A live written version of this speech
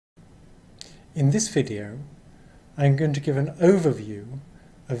In this video, I'm going to give an overview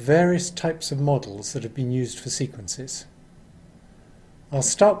of various types of models that have been used for sequences. I'll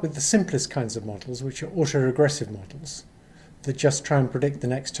start with the simplest kinds of models, which are autoregressive models, that just try and predict the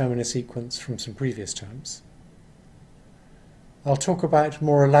next term in a sequence from some previous terms. I'll talk about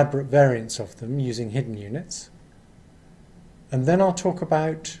more elaborate variants of them using hidden units. And then I'll talk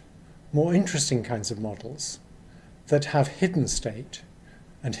about more interesting kinds of models that have hidden state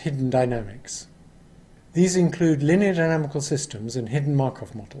and hidden dynamics. These include linear dynamical systems and hidden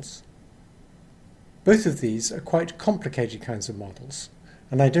Markov models. Both of these are quite complicated kinds of models,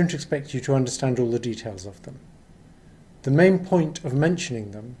 and I don't expect you to understand all the details of them. The main point of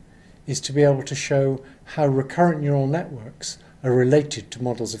mentioning them is to be able to show how recurrent neural networks are related to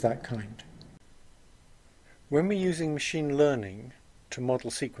models of that kind. When we're using machine learning to model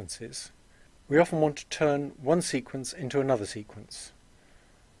sequences, we often want to turn one sequence into another sequence.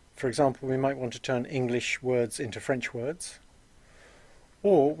 For example, we might want to turn English words into French words,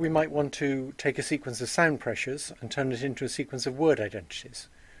 or we might want to take a sequence of sound pressures and turn it into a sequence of word identities,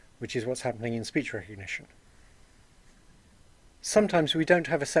 which is what's happening in speech recognition. Sometimes we don't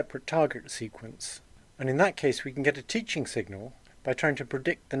have a separate target sequence, and in that case we can get a teaching signal by trying to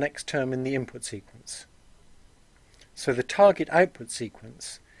predict the next term in the input sequence. So the target output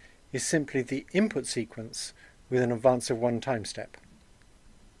sequence is simply the input sequence with an advance of one time step.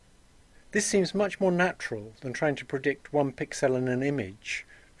 This seems much more natural than trying to predict one pixel in an image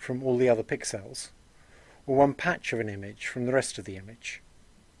from all the other pixels, or one patch of an image from the rest of the image.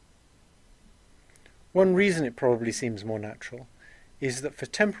 One reason it probably seems more natural is that for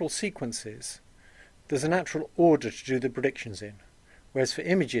temporal sequences there's a natural order to do the predictions in, whereas for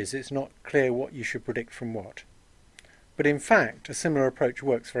images it's not clear what you should predict from what. But in fact, a similar approach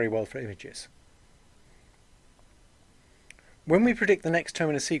works very well for images. When we predict the next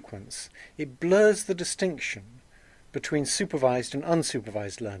term in a sequence, it blurs the distinction between supervised and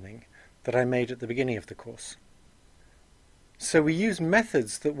unsupervised learning that I made at the beginning of the course. So we use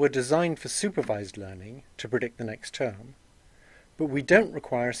methods that were designed for supervised learning to predict the next term, but we don't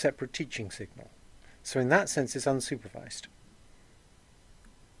require a separate teaching signal. So in that sense it's unsupervised.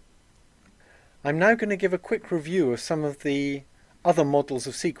 I'm now going to give a quick review of some of the other models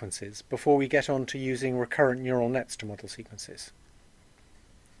of sequences before we get on to using recurrent neural nets to model sequences.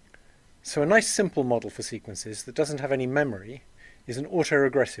 So a nice simple model for sequences that doesn't have any memory is an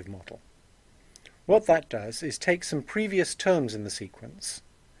autoregressive model. What that does is take some previous terms in the sequence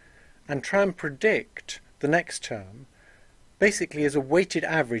and try and predict the next term basically as a weighted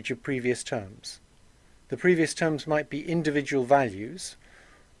average of previous terms. The previous terms might be individual values,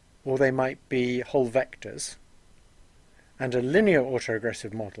 or they might be whole vectors, and a linear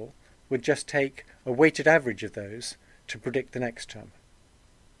autoregressive model would just take a weighted average of those to predict the next term.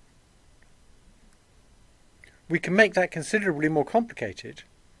 We can make that considerably more complicated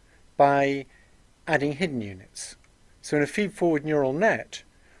by adding hidden units. So in a feed-forward neural net,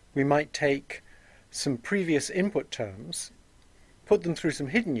 we might take some previous input terms, put them through some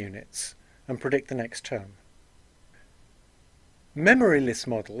hidden units, and predict the next term. Memoryless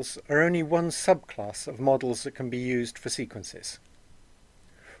models are only one subclass of models that can be used for sequences.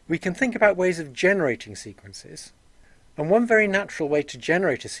 We can think about ways of generating sequences, and one very natural way to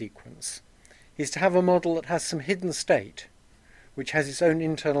generate a sequence is to have a model that has some hidden state, which has its own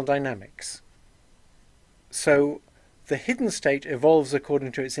internal dynamics. So the hidden state evolves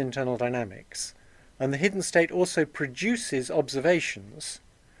according to its internal dynamics, and the hidden state also produces observations,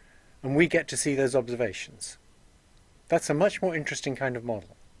 and we get to see those observations. That's a much more interesting kind of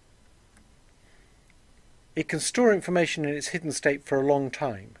model. It can store information in its hidden state for a long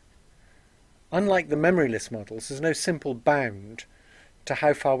time. Unlike the memoryless models, there's no simple bound to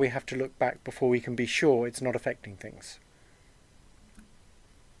how far we have to look back before we can be sure it's not affecting things.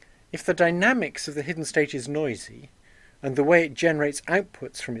 If the dynamics of the hidden state is noisy, and the way it generates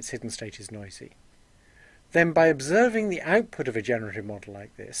outputs from its hidden state is noisy, then by observing the output of a generative model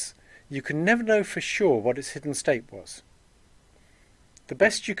like this, you can never know for sure what its hidden state was. The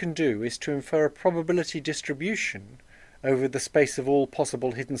best you can do is to infer a probability distribution over the space of all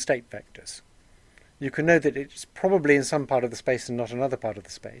possible hidden state vectors. You can know that it's probably in some part of the space and not another part of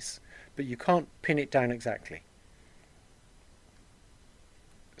the space, but you can't pin it down exactly.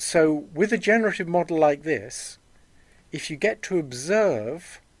 So with a generative model like this, if you get to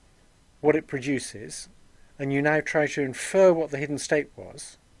observe what it produces, and you now try to infer what the hidden state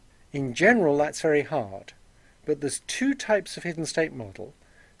was, in general that's very hard, but there's two types of hidden state model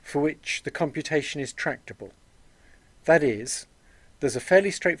for which the computation is tractable. That is, there's a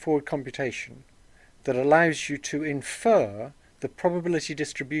fairly straightforward computation that allows you to infer the probability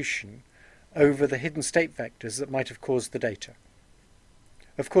distribution over the hidden state vectors that might have caused the data.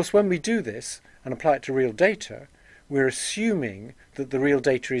 Of course, when we do this and apply it to real data, we're assuming that the real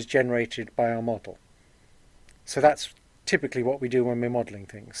data is generated by our model. So that's typically what we do when we're modeling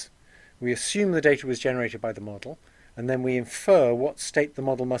things. We assume the data was generated by the model, and then we infer what state the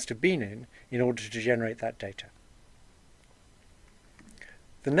model must have been in order to generate that data.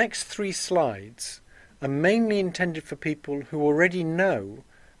 The next 3 slides are mainly intended for people who already know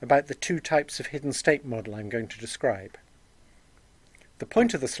about the 2 types of hidden state model I'm going to describe. The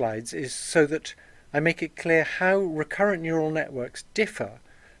point of the slides is so that I make it clear how recurrent neural networks differ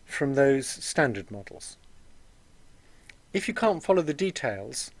from those standard models. If you can't follow the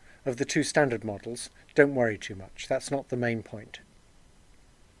details of the 2 standard models, don't worry too much. That's not the main point.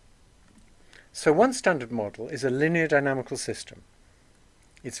 So one standard model is a linear dynamical system.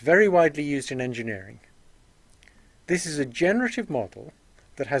 It's very widely used in engineering. This is a generative model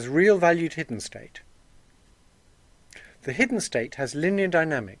that has real valued hidden state. The hidden state has linear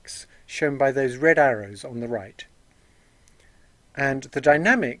dynamics shown by those red arrows on the right. And the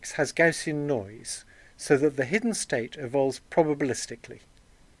dynamics has Gaussian noise so that the hidden state evolves probabilistically.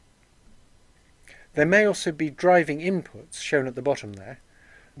 There may also be driving inputs shown at the bottom there,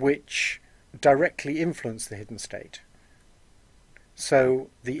 which directly influence the hidden state. So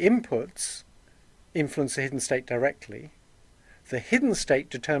the inputs influence the hidden state directly. The hidden state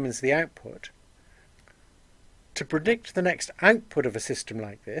determines the output. To predict the next output of a system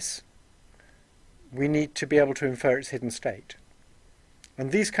like this, we need to be able to infer its hidden state.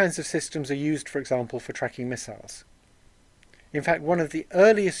 And these kinds of systems are used, for example, for tracking missiles. In fact, one of the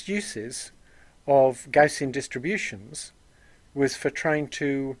earliest uses of Gaussian distributions was for trying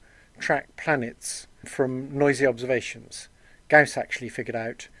to track planets from noisy observations. Gauss actually figured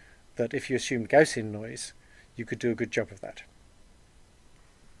out that if you assumed Gaussian noise, you could do a good job of that.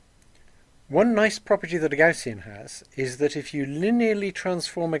 One nice property that a Gaussian has is that if you linearly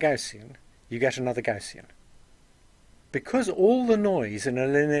transform a Gaussian, you get another Gaussian. Because all the noise in a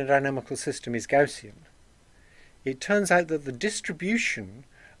linear dynamical system is Gaussian, it turns out that the distribution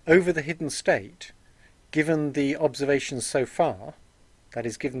over the hidden state, given the observations so far, that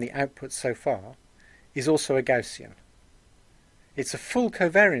is, given the output so far, is also a Gaussian. It's a full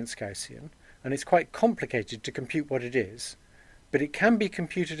covariance Gaussian, and it's quite complicated to compute what it is, but it can be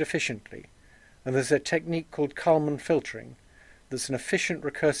computed efficiently, and there's a technique called Kalman filtering that's an efficient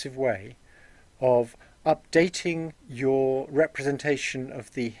recursive way of updating your representation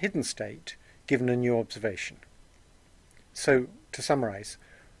of the hidden state given a new observation. So, to summarize,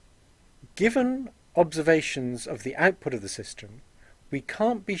 given observations of the output of the system, we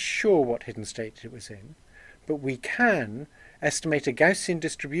can't be sure what hidden state it was in, but we can estimate a Gaussian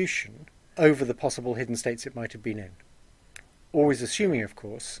distribution over the possible hidden states it might have been in. Always assuming, of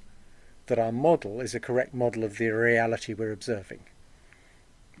course, that our model is a correct model of the reality we're observing.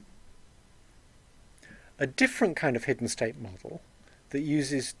 A different kind of hidden state model that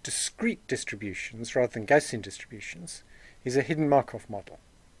uses discrete distributions rather than Gaussian distributions is a hidden Markov model.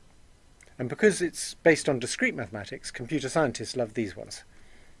 And because it's based on discrete mathematics, computer scientists love these ones.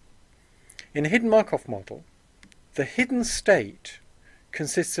 In a hidden Markov model, the hidden state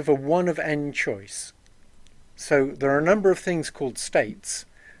consists of a 1 of n choice. So there are a number of things called states,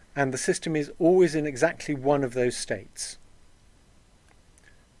 and the system is always in exactly one of those states.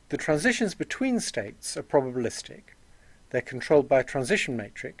 The transitions between states are probabilistic. They're controlled by a transition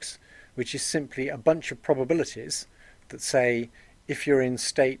matrix, which is simply a bunch of probabilities that say, if you're in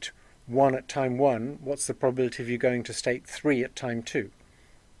state 1 at time 1, what's the probability of you going to state 3 at time 2?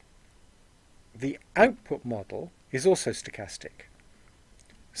 The output model is also stochastic.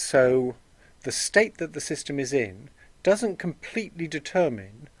 So the state that the system is in doesn't completely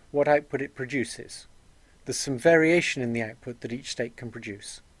determine what output it produces. There's some variation in the output that each state can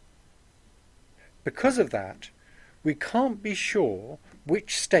produce. Because of that, we can't be sure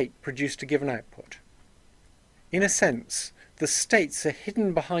which state produced a given output. In a sense, the states are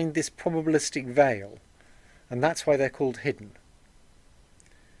hidden behind this probabilistic veil, and that's why they're called hidden.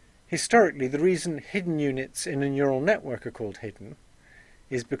 Historically, the reason hidden units in a neural network are called hidden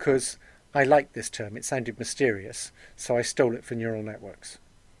is because I liked this term. It sounded mysterious, so I stole it for neural networks.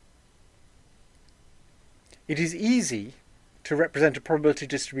 It is easy to represent a probability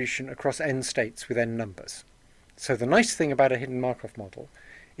distribution across n states with n numbers. So the nice thing about a hidden Markov model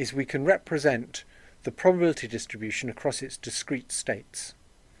is we can represent the probability distribution across its discrete states.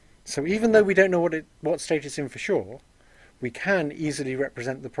 So even though we don't know what state it's in for sure, we can easily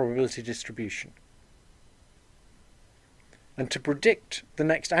represent the probability distribution. And to predict the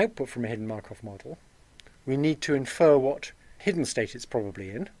next output from a hidden Markov model, we need to infer what hidden state it's probably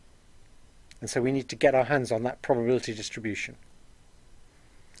in. and so we need to get our hands on that probability distribution.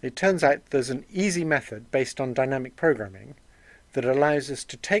 It turns out there's an easy method based on dynamic programming that allows us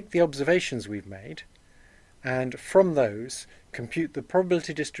to take the observations we've made and from those compute the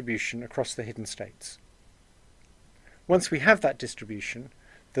probability distribution across the hidden states. Once we have that distribution,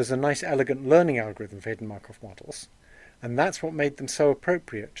 there's a nice elegant learning algorithm for hidden Markov models, and that's what made them so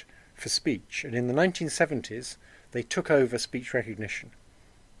appropriate for speech. And in the 1970s, they took over speech recognition.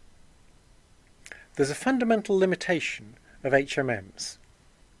 There's a fundamental limitation of HMMs.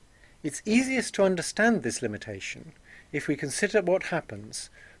 It's easiest to understand this limitation if we consider what happens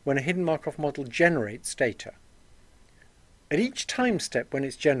when a hidden Markov model generates data. At each time step when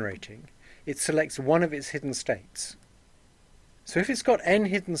it's generating, it selects one of its hidden states. So if it's got n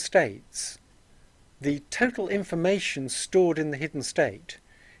hidden states, the total information stored in the hidden state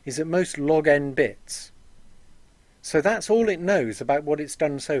is at most log n bits. So that's all it knows about what it's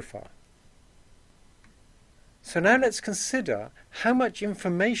done so far. So now let's consider how much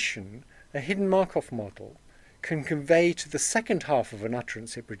information a hidden Markov model can convey to the second half of an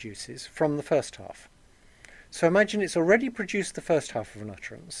utterance it produces from the first half. So imagine it's already produced the first half of an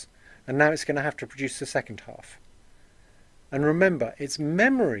utterance, and now it's going to have to produce the second half. And remember, its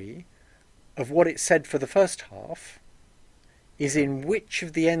memory of what it said for the first half is in which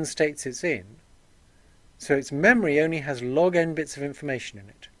of the n states it's in. So its memory only has log n bits of information in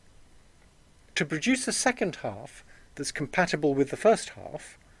it. To produce a second half that's compatible with the first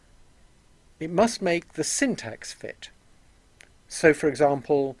half, it must make the syntax fit. So, for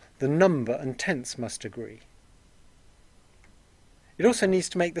example, the number and tense must agree. It also needs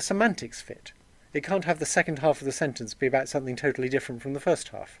to make the semantics fit. It can't have the second half of the sentence be about something totally different from the first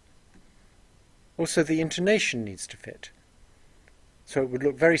half. Also, the intonation needs to fit. So it would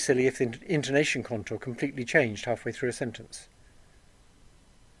look very silly if the intonation contour completely changed halfway through a sentence.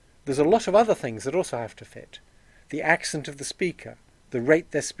 There's a lot of other things that also have to fit. The accent of the speaker, the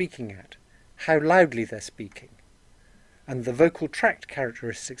rate they're speaking at, how loudly they're speaking, and the vocal tract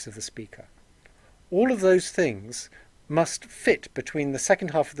characteristics of the speaker. All of those things must fit between the second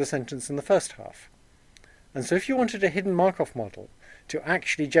half of the sentence and the first half. And so if you wanted a hidden Markov model to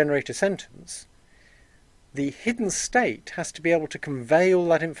actually generate a sentence, the hidden state has to be able to convey all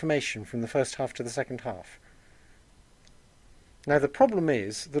that information from the first half to the second half. Now the problem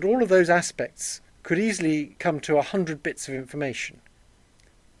is that all of those aspects could easily come to 100 bits of information.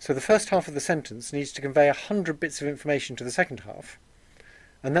 So the first half of the sentence needs to convey 100 bits of information to the second half,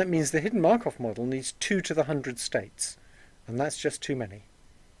 and that means the hidden Markov model needs 2 to the 100 states, and that's just too many.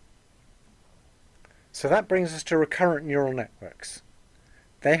 So that brings us to recurrent neural networks.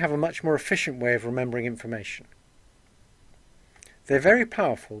 They have a much more efficient way of remembering information. They're very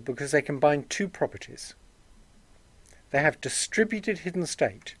powerful because they combine two properties. They have distributed hidden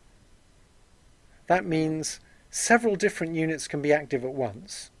state. That means several different units can be active at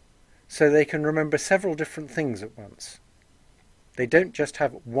once, so they can remember several different things at once. They don't just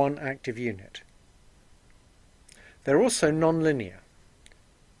have one active unit. They're also non-linear.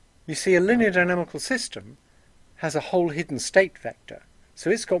 You see, a linear dynamical system has a whole hidden state vector, so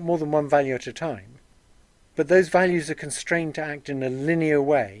it's got more than one value at a time, but those values are constrained to act in a linear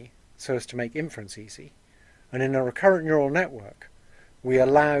way so as to make inference easy, and in a recurrent neural network we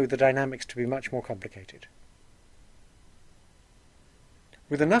allow the dynamics to be much more complicated.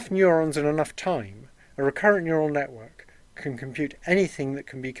 With enough neurons and enough time, a recurrent neural network can compute anything that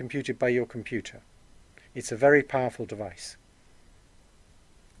can be computed by your computer. It's a very powerful device.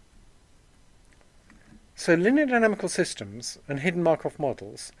 So linear dynamical systems and hidden Markov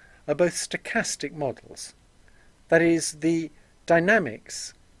models are both stochastic models. That is, the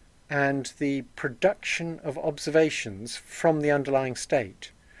dynamics and the production of observations from the underlying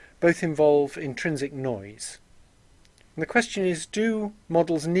state both involve intrinsic noise. And the question is, do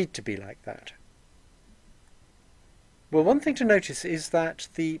models need to be like that? Well, one thing to notice is that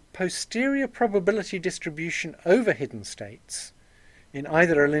the posterior probability distribution over hidden states in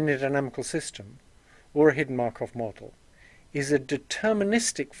either a linear dynamical system or a hidden Markov model is a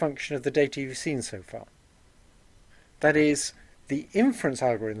deterministic function of the data you've seen so far. That is, the inference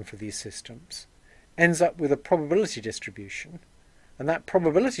algorithm for these systems ends up with a probability distribution, and that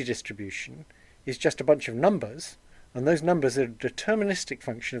probability distribution is just a bunch of numbers, and those numbers are a deterministic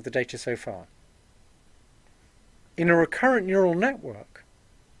function of the data so far. In a recurrent neural network,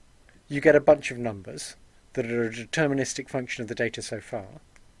 you get a bunch of numbers that are a deterministic function of the data so far,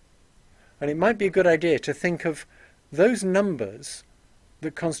 and it might be a good idea to think of those numbers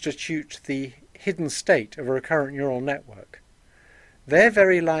that constitute the hidden state of a recurrent neural network. They're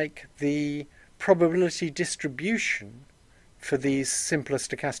very like the probability distribution for these simpler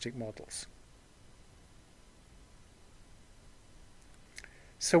stochastic models.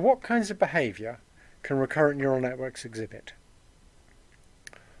 So what kinds of behaviour can recurrent neural networks exhibit?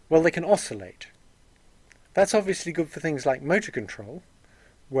 Well, they can oscillate. That's obviously good for things like motor control,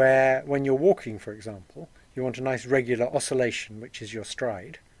 where when you're walking, for example, you want a nice regular oscillation, which is your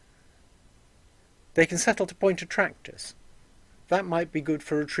stride. They can settle to point attractors. That might be good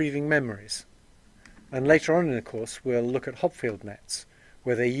for retrieving memories. And later on in the course, we'll look at Hopfield nets,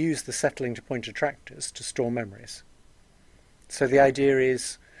 where they use the settling to point attractors to store memories. So the idea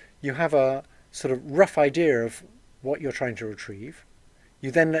is you have a sort of rough idea of what you're trying to retrieve.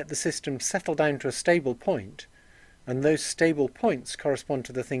 You then let the system settle down to a stable point, and those stable points correspond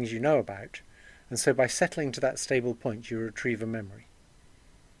to the things you know about, and so by settling to that stable point you retrieve a memory.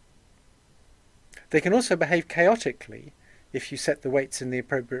 They can also behave chaotically if you set the weights in the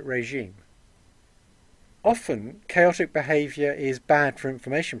appropriate regime. Often, chaotic behaviour is bad for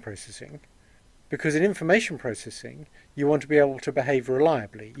information processing, because in information processing you want to be able to behave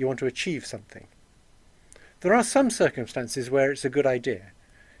reliably, you want to achieve something. There are some circumstances where it's a good idea.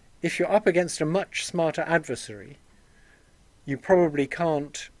 If you're up against a much smarter adversary, you probably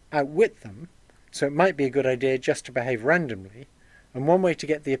can't outwit them, so it might be a good idea just to behave randomly, and one way to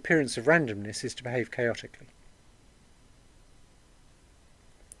get the appearance of randomness is to behave chaotically.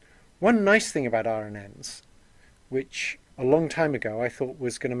 One nice thing about RNNs, which a long time ago I thought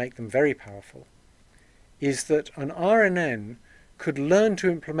was going to make them very powerful, is that an RNN could learn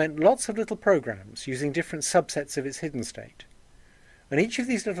to implement lots of little programs using different subsets of its hidden state. And each of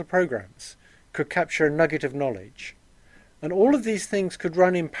these little programs could capture a nugget of knowledge, and all of these things could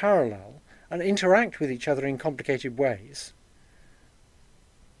run in parallel and interact with each other in complicated ways.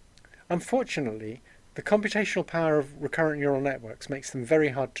 Unfortunately, the computational power of recurrent neural networks makes them very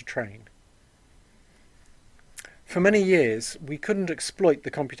hard to train. For many years, we couldn't exploit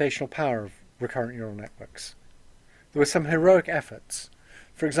the computational power of recurrent neural networks. There were some heroic efforts.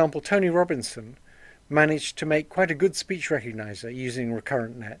 For example, Tony Robinson managed to make quite a good speech recognizer using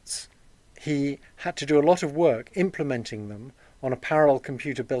recurrent nets. He had to do a lot of work implementing them on a parallel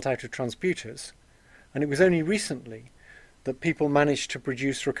computer built out of transputers, and it was only recently that people managed to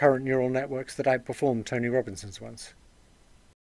produce recurrent neural networks that outperformed Tony Robinson's ones.